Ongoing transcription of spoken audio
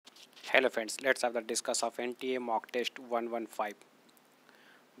Hello friends, let's have the discuss of NTA mock test 115।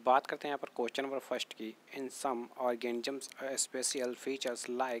 बात करते हैं यहाँ पर क्वेश्चन नंबर फर्स्ट की। इन सम organisms special features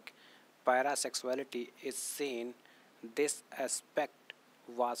like पैरासेक्सुअलिटी is seen, this aspect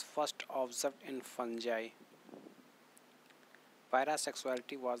was first observed in fungi.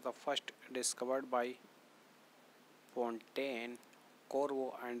 Parasexuality was the first discovered by Fontaine, Corvo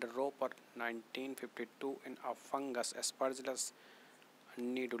and Roper 1952 in a fungus Aspergillus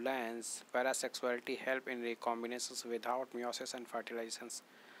nidulans. Parasexuality help in recombinations without meiosis and fertilizations.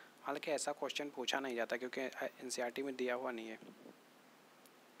 हालांकि ऐसा question पूछा नहीं जाता क्योंकि NCERT में दिया हुआ नहीं है।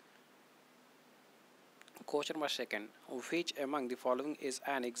 Question number second. Which among the following is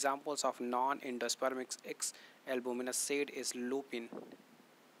an examples of non-endospermic X albuminous seed is lupin?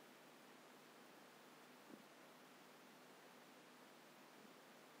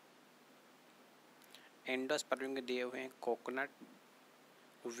 Endospermic दिए हुए हैं कोकोनट,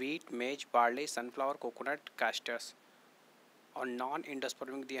 व्हीट, मेज, बार्ली, सनफ्लावर, कोकोनट, कैस्टर्स। और नॉन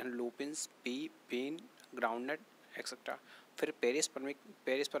एंडोस्पर्मिक दिए हैं लूपिन्स, पी, बीन, ग्राउंडनट एक्सेट्रा। फिर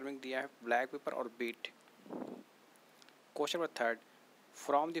पेरिस्पर्मिक दिया है ब्लैक पेपर और beat. Question number third.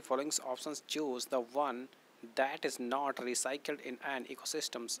 From the following options choose the one that is not recycled in an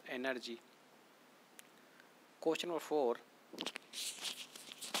ecosystems energy. Question number four.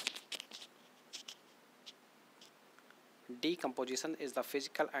 Decomposition is the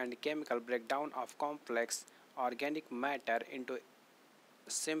physical and chemical breakdown of complex organic matter into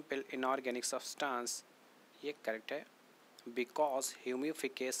simple inorganic substance. ये correct है. Because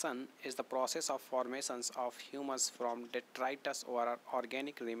humidification is the process of formations of humus from detritus or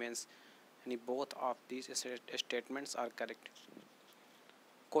organic remains. And both of these statements are correct.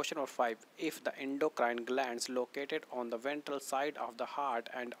 Question number 5. If the endocrine glands located on the ventral side of the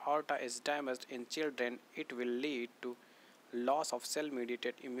heart and aorta is damaged in children, it will lead to loss of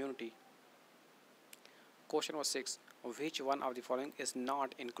cell-mediated immunity. Question number 6. Which one of the following is not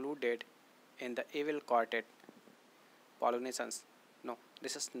included in the evil quartet? Pollinations. No,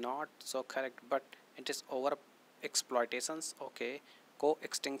 this is not so correct, but it is over-exploitations, okay,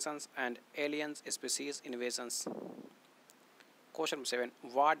 co-extinctions and alien species invasions. Question number 7.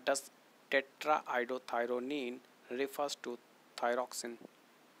 What does tetraiodothyronine refers to? Thyroxine.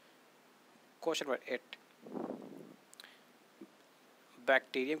 Question number 8.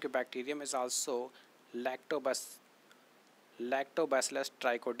 Bacterium is also lactobacillus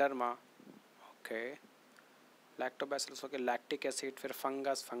trichoderma. Okay, lactobacillus. Okay, lactic acid. फिर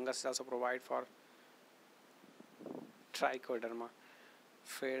fungus is also provide for trichoderma.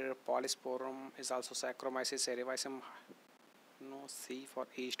 फिर polysporum is also Saccharomyces cerevisium. No, C for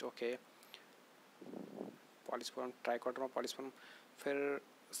yeast. Okay, polysporum, trichoderma, polysporum. फिर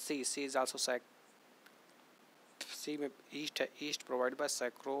C is also सी में east है, east provide by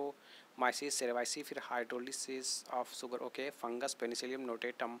saccharomyces सेरेवाइसी. फिर hydrolysis of sugar. Okay, fungus Penicillium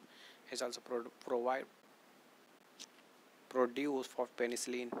notatum is also produce for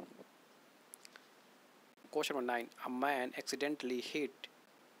penicillin. Question number 9. A man accidentally hit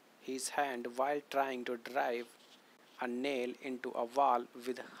his hand while trying to drive a nail into a wall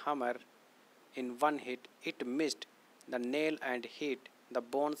with hammer. In one hit, it missed the nail and hit the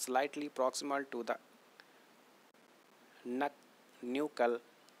bone slightly proximal to the knuckle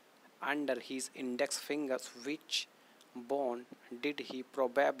under his index fingers. Which bone did he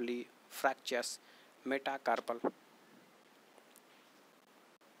probably fracture? Metacarpal.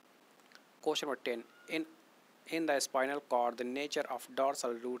 Question number 10. In the spinal cord, the nature of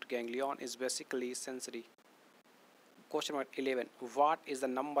dorsal root ganglion is basically sensory. Question number 11. What is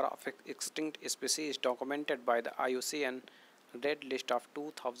the number of extinct species documented by the IUCN Red List of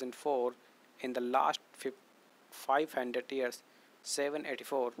 2004 in the last 500 years?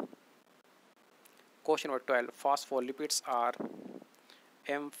 784. Question number 12. Phospholipids are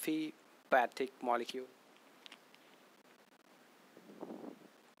amphipathic molecule.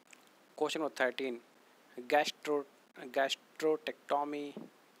 Question number 13. Gastrotectomy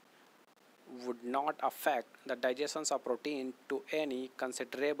would not affect the digestion of protein to any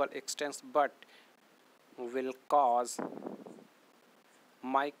considerable extent but will cause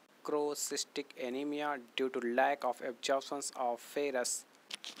microcystic anemia due to lack of absorption of ferrous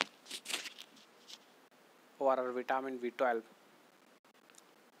or vitamin B12.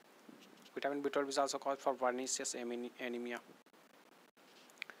 Vitamin B12 is also called for pernicious anemia.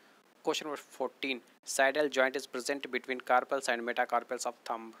 Question number 14. Saddle joint is present between carpals and metacarpals of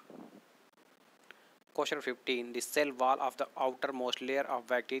thumb. Question number 15. The cell wall of the outermost layer of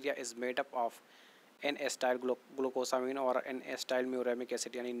bacteria is made up of N-acetyl glucosamine or N-acetyl muramic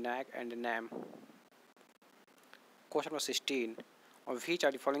acid, यानी NAC and NAM. Question number 16. Which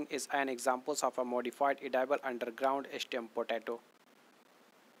are the following is an examples of a modified edible underground stem potato?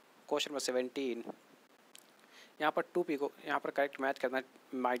 Question number 17। यहाँ पर यहाँ पर correct match करना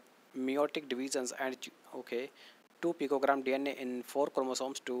है meiotic divisions and okay 2 picogram DNA in 4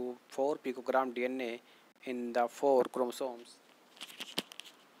 chromosomes to 4 picogram DNA in the 4 chromosomes।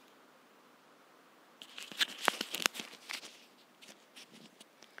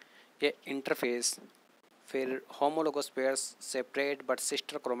 ये interface, फिर homologous pairs separate but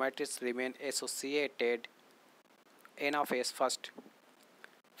sister chromatids remain associated, anaphase first,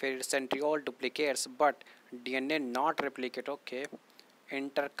 फिर centriole duplicates but DNA not replicate, okay,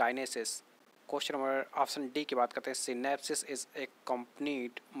 interkinesis। Question number option D की बात करते हैं, synapses is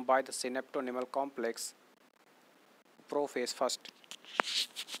accompanied by the synaptonymal complex, prophase first.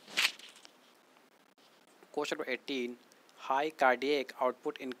 Question number 18, high cardiac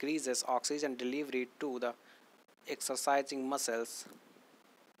output increases oxygen delivery to the exercising muscles,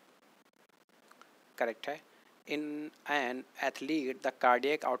 correct है। In an athlete the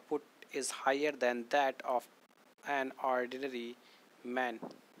cardiac output is higher than that of an ordinary man.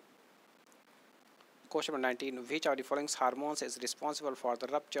 Question number 19. Which of the following hormones is responsible for the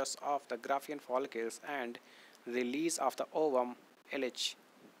ruptures of the Graafian follicles and release of the ovum LH?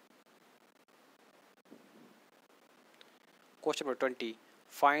 Question number 20.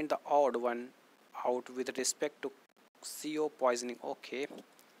 Find the odd one out with respect to CO poisoning. Okay.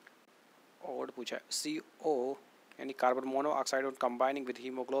 Odd पूछा है। CO यानी carbon monoxide और combining with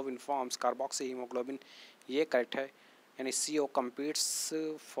hemoglobin forms carboxyhemoglobin, ये correct है। यानी CO competes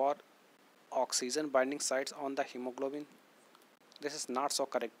for oxygen binding sites on the hemoglobin. This is not so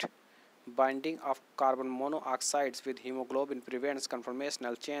correct. Binding of carbon monoxides with hemoglobin prevents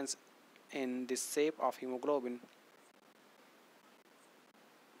conformational change in the shape of hemoglobin.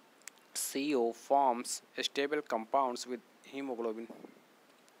 CO forms stable compounds with hemoglobin.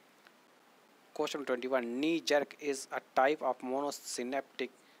 Question 21. Knee jerk is a type of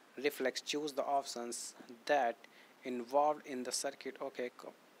monosynaptic reflex. Choose the options that involved in the circuit. Okay,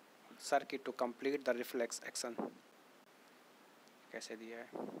 circuit to complete the reflex action। कैसे दिया है?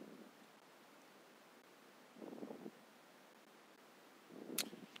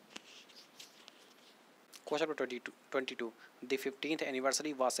 Question number 22. The 15th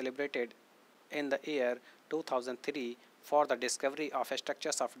anniversary was celebrated in the year 2003 for the discovery of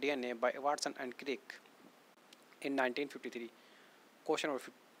structures of DNA by Watson and Crick in 1953। Question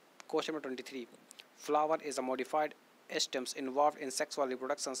number 23. Flower is a modified stems involved in sexual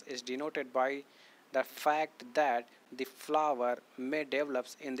reproduction is denoted by the fact that the flower may develop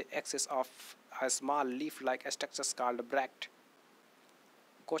in the axis of a small leaf-like structure called bract।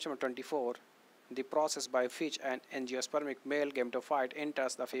 Question number 24. The process by which an angiospermic male gametophyte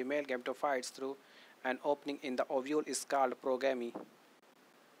enters the female gametophytes through an opening in the ovule is called progamy।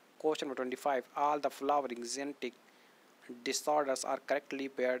 Question number 25. All the flowering genetic disorders are correctly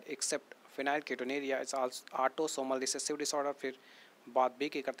paired except phenylketonuria is also autosomal recessive disorder। फिर बात B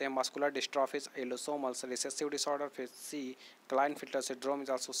की करते हैं, muscular डिस्ट्रॉफिज एलोसोमल recessive disorder. फिर सी क्लाइनफिल्टर syndrome is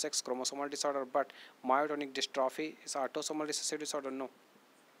also sex chromosomal disorder but myotonic dystrophy is autosomal recessive disorder, no,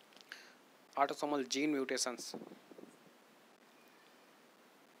 autosomal gene mutations।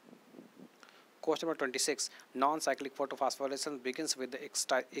 Question number 26. Non-cyclic photophosphorylation begins with the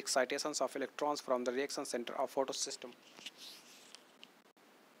excitations of electrons from the reaction center of photosystem।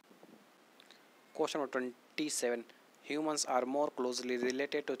 Question number 27. Humans are more closely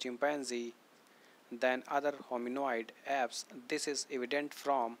related to chimpanzee than other hominoid apes. This is evident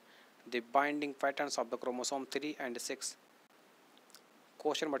from the binding patterns of the chromosome 3 and 6।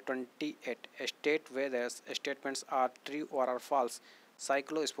 Question number 28. State whether statements are true or are false.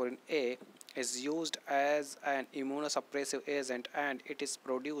 Cyclosporin A is used as an immunosuppressive agent and it is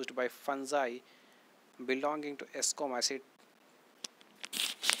produced by fungi belonging to Ascomycete।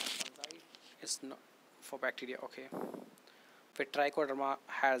 It's not for bacteria, okay। फिर trichoderma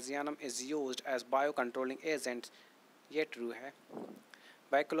हैजियनम is used as बायोकंट्रोलिंग agent, ये true है।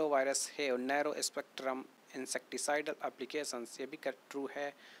 बाइक्लोवायरस है narrow spectrum insecticidal applications, ये भी true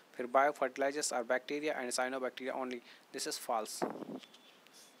है। फिर bio fertilisers are bacteria and cyanobacteria only, this is false.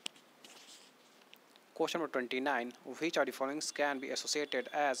 Question number 29. Which of the following can be associated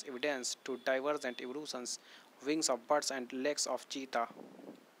as evidence to divergent evolutions, wings of birds and legs of cheetah?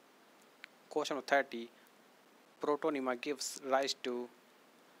 Question number 30. Protonema gives rise to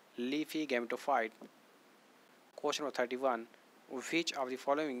leafy gametophyte। Question number 31. Which of the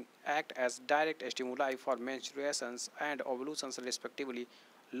following act as direct stimuli for menstruations and ovulations respectively?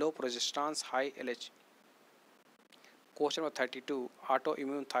 Low progesterone, high LH। Question number 32.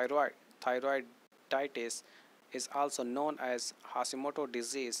 Autoimmune thyroiditis is also known as Hashimoto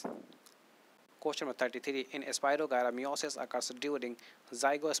disease? Question number 33. In Spirogyra, meiosis occurs during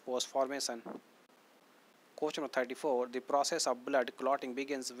zygospore formation. Question number 34. The process of blood clotting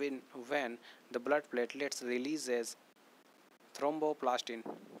begins when the blood platelets releases thromboplastin.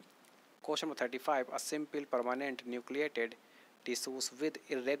 Question number 35. A simple permanent nucleated tissues with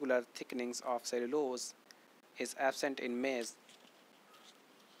irregular thickenings of cellulose is absent in maize.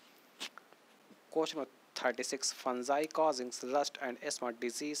 Question number 36. Fungi causing rust and asthma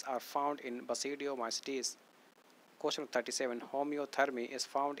disease are found in Basidiomycetes. Question number 37. Homeothermy is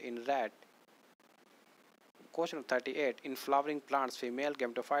found in rat. Question number 38. In flowering plants, female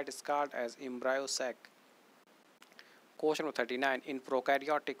gametophyte is called as embryo sac. Question number 39. In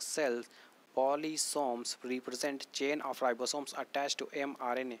prokaryotic cells, polysomes represent chain of ribosomes attached to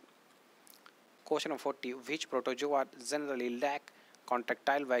mRNA. Question number 40. Which protozoa generally lack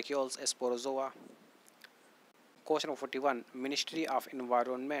contractile vacuoles as sporozoa? Question number 41. Ministry of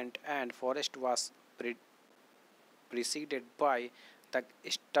Environment and Forest was preceded by the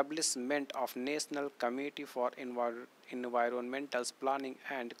establishment of National Committee for Environmental Planning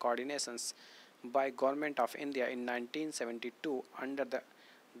and Coordinations by Government of India in 1972 under the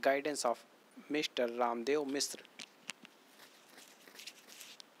guidance of Mr. Ramdev Misra.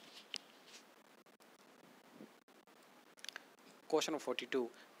 Question 42.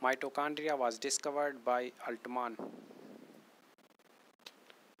 Mitochondria was discovered by Altman.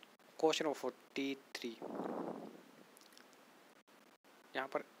 Question 43. यहाँ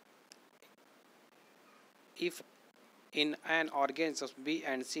पर if in an organism B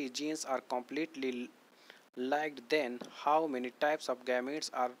and C genes are completely liked, then how many types of gametes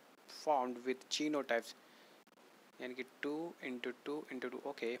are formed with genotypes? यानी कि 2 into 2 into 2.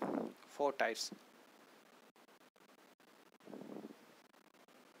 Okay, 4 types.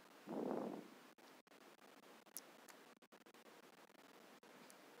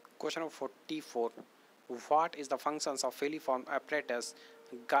 Question of 44. What is the functions of filiform apparatus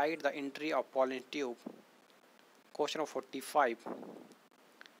guide the entry of pollen tube? Question of 45.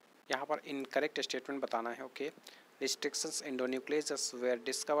 यहाँ पर incorrect statement बताना है. Okay. Restrictions endonucleases were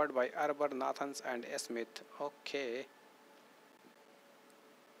discovered by Arber, Nathans and Smith. Okay.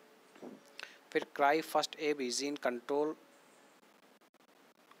 फिर cry first AB gene control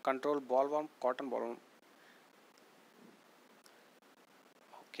bollworm, cotton bollworm.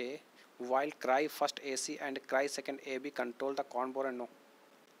 Okay. While cry first AC and cry second AB control the corn borer. No.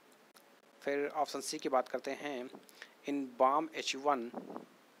 फिर option C की बात करते हैं. In BAM H1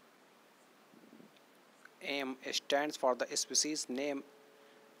 M stands for the species name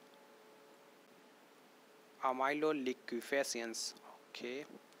amyloliquefaciens. Okay.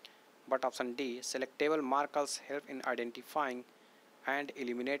 But option D, selectable markers help in identifying and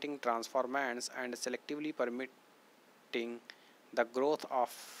eliminating transformants and selectively permitting the growth of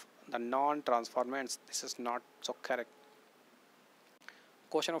the non-transformants. This is not so correct.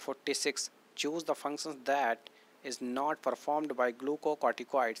 Question of 46. Choose the functions that is not performed by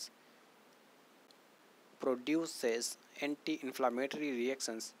glucocorticoids. Produces anti-inflammatory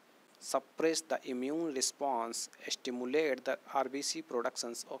reactions, suppress the immune response, stimulate the RBC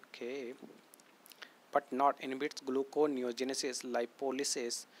productions. Okay. But not inhibits gluconeogenesis,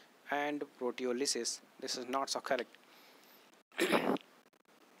 lipolysis and proteolysis. This is not so correct.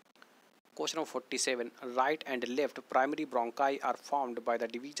 Question of 47. Right and left primary bronchi are formed by the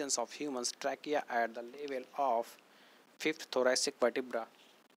divisions of human trachea at the level of 5th thoracic vertebra.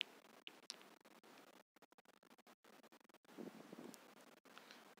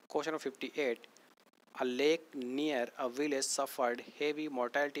 Question of 58. A lake near a village suffered heavy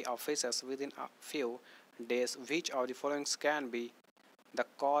mortality of fishes within a few days. Which of the following can be the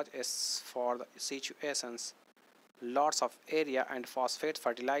cause is for the situations? Lots of area and phosphate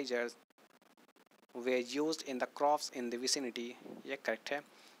fertilizers were used in the crops in the vicinity. ये correct है.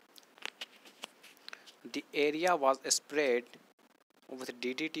 The area was sprayed with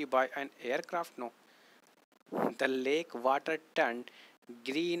DDT by an aircraft. No. The lake water turned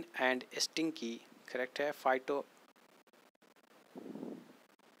green and stinky. Correct है. Phyto.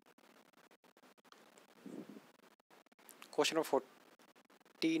 Question of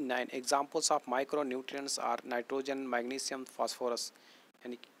 49. Examples of micronutrients are nitrogen, magnesium, phosphorus.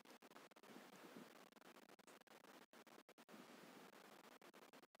 यानी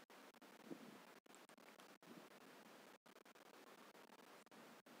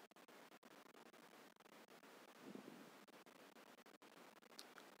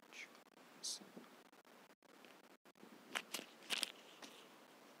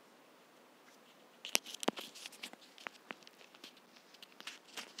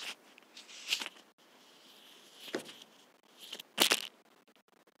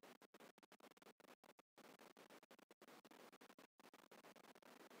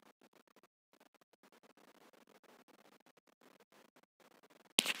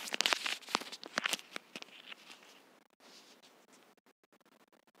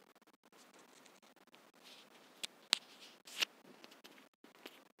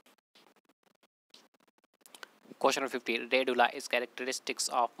Question number 50. Radula is characteristics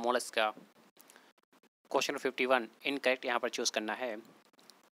of mollusca. Question number 51. Incorrect यहाँ पर choose करना है.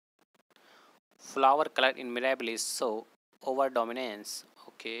 Flower color in mirabilis show over dominance.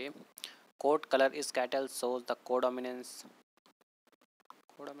 Okay. Coat color is cattle shows the codominance.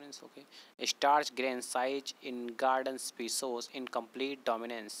 Codominance. Okay. Starch grain size in garden species shows incomplete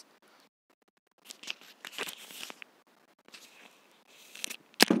dominance.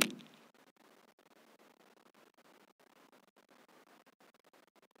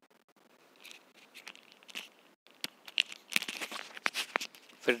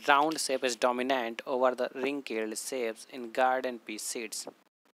 फिर round shape is dominant over the wrinkled shapes in garden pea seeds.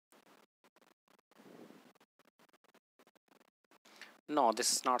 No,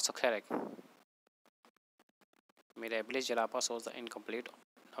 this is not so correct. Mirabilis jalapa shows the incomplete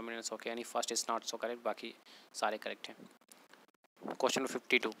dominance. Okay, any first is not so correct. बाकी सारे correct हैं. Question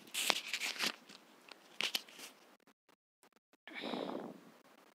 52.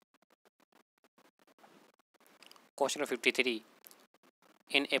 Question 53.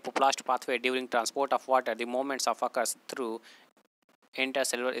 In apoplast pathway during transport of water, the movements of occurs through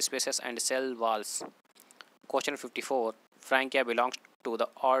intercellular spaces and cell walls. Question 54. Frankia belongs to the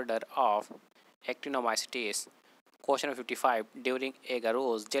order of actinomycetes. Question 55. During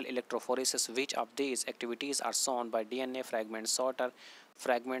agarose gel electrophoresis, which of these activities are shown by DNA fragments? Shorter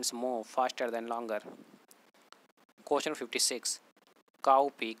fragments move faster than longer. Question 56.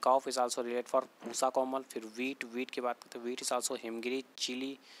 Cowpea. Cow is also related for pusa common. फिर wheat की बात करते हैं. Wheat is also hemgiri.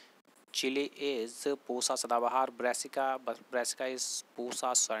 Chili is pusa सदाबहार. Brassica is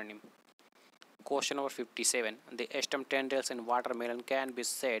pusa surname. Question number 57. The stem tendrils in watermelon can be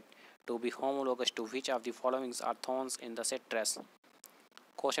said to be homologous to which of the following are thorns in the citrus?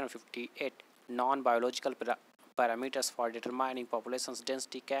 Question number 58. Non-biological parameters for determining population's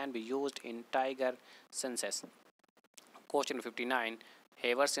density can be used in tiger census. Question 59.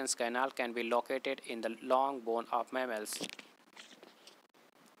 Haversians canal can be located in the long bone of mammals.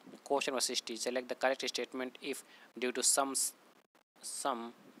 Question 60. Select the correct statement if due to some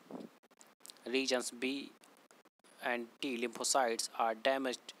regions B and T lymphocytes are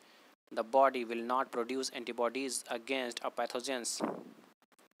damaged, the body will not produce antibodies against a pathogens.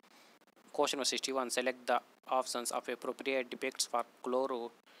 Question 61. Select the options of appropriate depicts for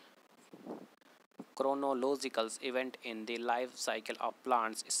chronological event in the life cycle of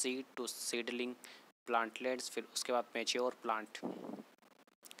plants. Seed to seedling plantlets. फिर उसके बाद mature plant.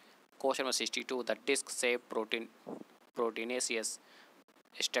 Question 62. The disc-shaped proteinaceous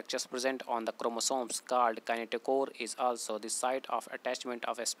structures present on the chromosomes called kinetochore is also the site of attachment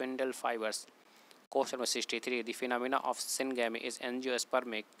of spindle fibers. Question 63. The phenomena of syngamy is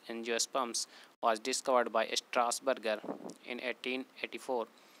angiospermic. Angiosperms was discovered by Strasburger in 1884.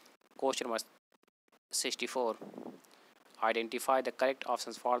 Question 64. Identify the correct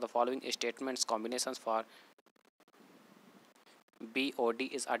options for the following statements. Combinations for BOD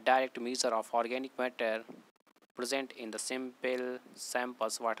is a direct measure of organic matter present in the simple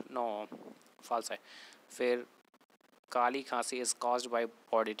samples. What? No, false है. फिर काली खांसी is caused by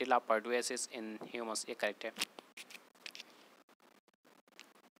Bordetella pertussis in humans. ये correct है.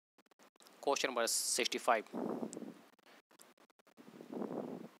 Question number 65.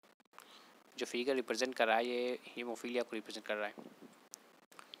 जो figure represent कर रहा है ये हीमोफीलिया को रिप्रेजेंट कर रहा है.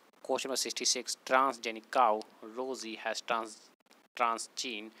 Question number 66. Transgenic cow Rosie has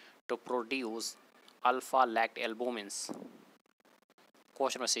transgene to produce alpha-lactalbumins.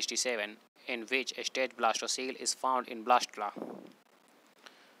 Question number 67. In which stage blastocele is found in blastula?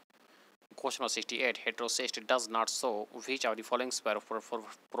 Question number 68. Heterocyst does not show which of the following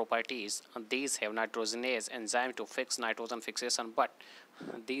properties? These have nitrogenase enzyme to fix nitrogen fixation, but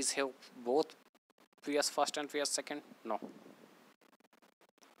these have both PS first and PS second? No.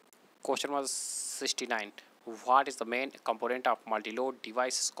 Question number 69. What is the main component of multi-load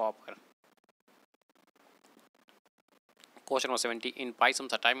device? Copper. Question number 70. In Pisum,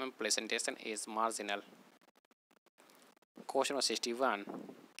 the time of placentation is marginal. Question number 61.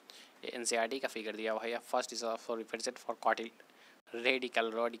 NCERT का figure दिया हुआ है. First is for represent for कॉटिल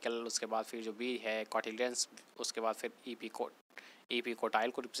radical उसके बाद फिर जो B है कॉटिलेंस, उसके बाद फिर ईपी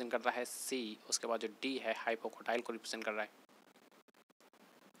कोटाइल को रिप्रेजेंट कर रहा है. सी उसके बाद जो डी है हाइपोकोटाइल को रिप्रेजेंट कर रहा है.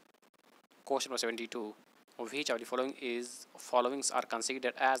 Question number 72. Which of the followings are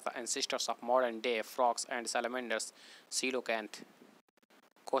considered as the ancestors of modern day frogs and salamanders? Coelacanth.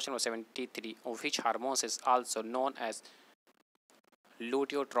 Question number 73. Which hormones is also known as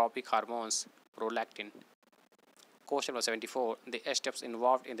luteotropic hormones? Prolactin. Question number 74. The steps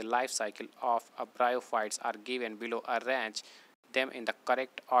involved in the life cycle of bryophytes are given below. Arrange them in the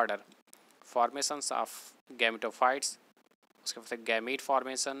correct order. Formations of gametophytes, उसके बाद gamete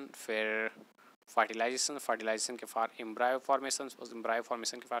formation, फिर fertilisation के बाद embryo formation, उस embryo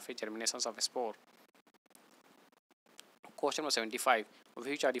formation के बाद फिर germination of spore. Question number 75,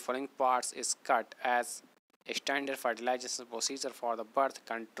 which are the following parts is cut as a standard fertilization procedure for the birth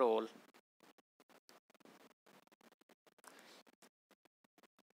control?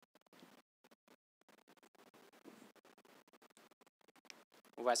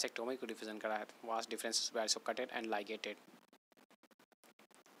 Vasectomy को डिवीजन करा है, vast differences between कटेड and ligated.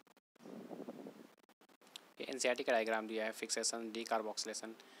 ये NCERT का diagram दिया है, फिक्सेशन,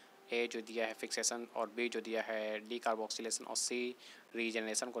 डीकार्बोक्सिलेशन, ए जो दिया है फिक्सेशन और बी जो दिया है डीकार्बोक्सिलेशन और सी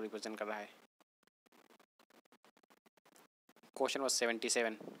रीजनरेशन को रिप्रेजेंट कर रहा है। Question number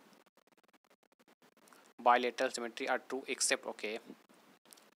 77, bilateral symmetry are true except okay.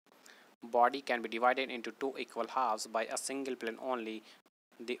 Body can be divided into two equal halves by a single plane only.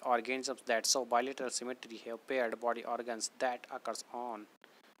 The organisms that show bilateral symmetry have paired body organs that occurs on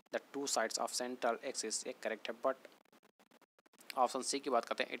the two sides of central axis. ये correct है, but option C की बात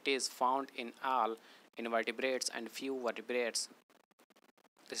करते हैं, it is found in all invertebrates and few vertebrates.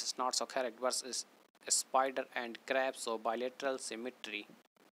 This is not so correct, but is spider and crabs show bilateral symmetry.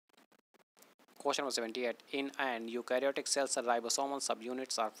 Question number 78, in an eukaryotic cells, ribosomal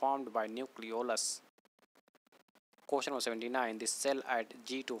subunits are formed by nucleolus. Question number 79, the cell at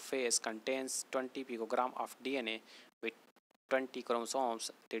G2 phase contains 20 picogram of DNA with 20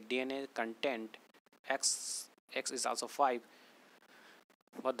 chromosomes. The DNA content X is also 5,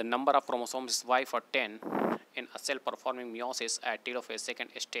 but the number of chromosomes is Y for 10 in a cell performing meiosis at telophase second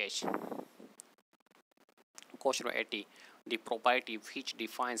stage. Question number 80, the property which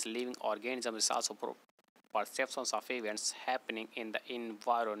defines living organisms is also perceptions of events happening in the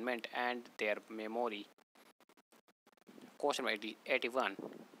environment and their memory. Question number 81.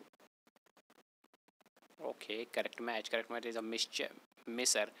 Okay, correct match is a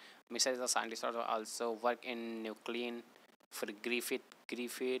Misser. Misser is a scientist who also work in nuclein. For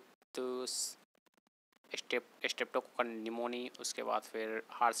Griffiths streptococcal pneumoniae, उसके बाद फिर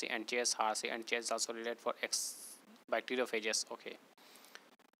हार्सी and chess also related for x bacteriophages. Okay,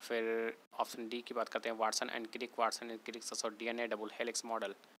 फिर option D की बात करते हैं, Watson and Crick also DNA double helix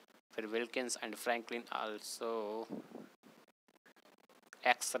model. फिर Wilkins and Franklin also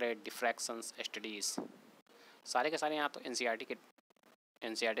x-ray diffraction studies. सारे के सारे यहाँ तो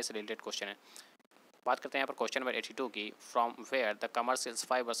एनसीईआरटी से रिलेटेड क्वेश्चन है। बात करते हैं यहाँ पर क्वेश्चन नंबर 82 की, from where the commercial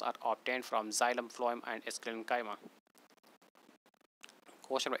fibres are obtained from xylem phloem and sclerenchyma.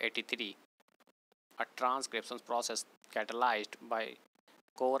 Question number 83, a transcription process catalyzed by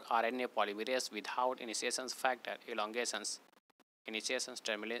core RNA polymerase without initiation factor elongations, initiations,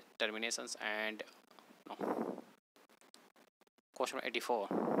 terminations and no. Question number 84,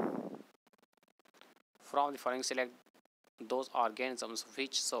 from the following select those organisms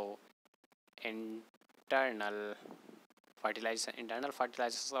which show internal fertilization. Internal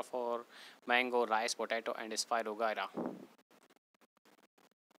fertilization are for mango, rice, potato and spirogyra.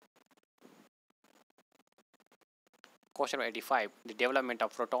 Question number 85, the development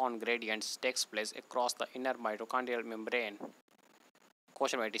of proton gradients takes place across the inner mitochondrial membrane.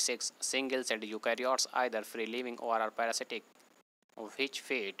 Question number 86, single-celled eukaryotes either free-living or are parasitic, which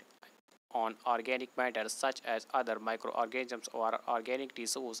feed on organic matter such as other microorganisms or organic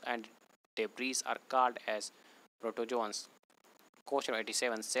tissues and debris are called as protozoans. Question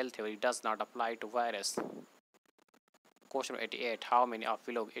 87, cell theory does not apply to virus. Question 88, how many of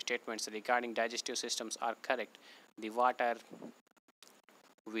below statements regarding digestive systems are correct? The water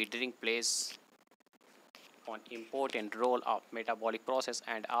we drink plays an important role of metabolic process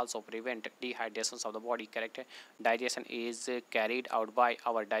and also prevent dehydration of the body. Correct. Digestion is carried out by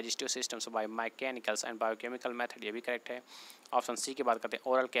our digestive systems by mechanical and biochemical method. ये भी correct है. Option C की बात करते हैं,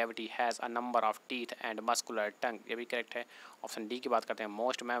 oral cavity has a number of teeth and muscular tongue. ये भी correct है. ऑप्शन डी की बात करते हैं,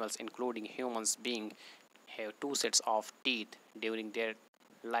 most mammals including humans being have 2 sets of teeth during their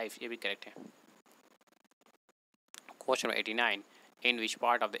life. ये भी correct है. Question 89, in which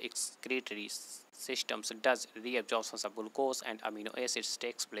part of the excretory systems does reabsorption of glucose and amino acids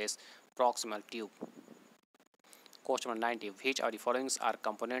takes place? Proximal tube. Question 90, which of the following are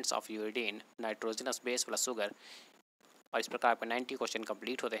components of uridine? Nitrogenous base plus sugar. और इस प्रकार पर 90 question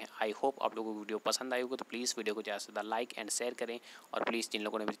complete होते हैं. I hope आप लोगों को video पसंद आई होगी, तो प्लीज़ वीडियो को ज़्यादा से ज़्यादा लाइक एंड शेयर करें और प्लीज़ जिन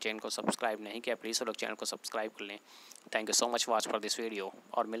लोगों ने मेरे चैनल को सब्सक्राइब नहीं किया प्लीज़ वो लोग चैनल को सब्सक्राइब कर लें. Thank you so much watch for this video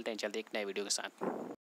और मिलते हैं जल्दी एक नए वीडियो के साथ.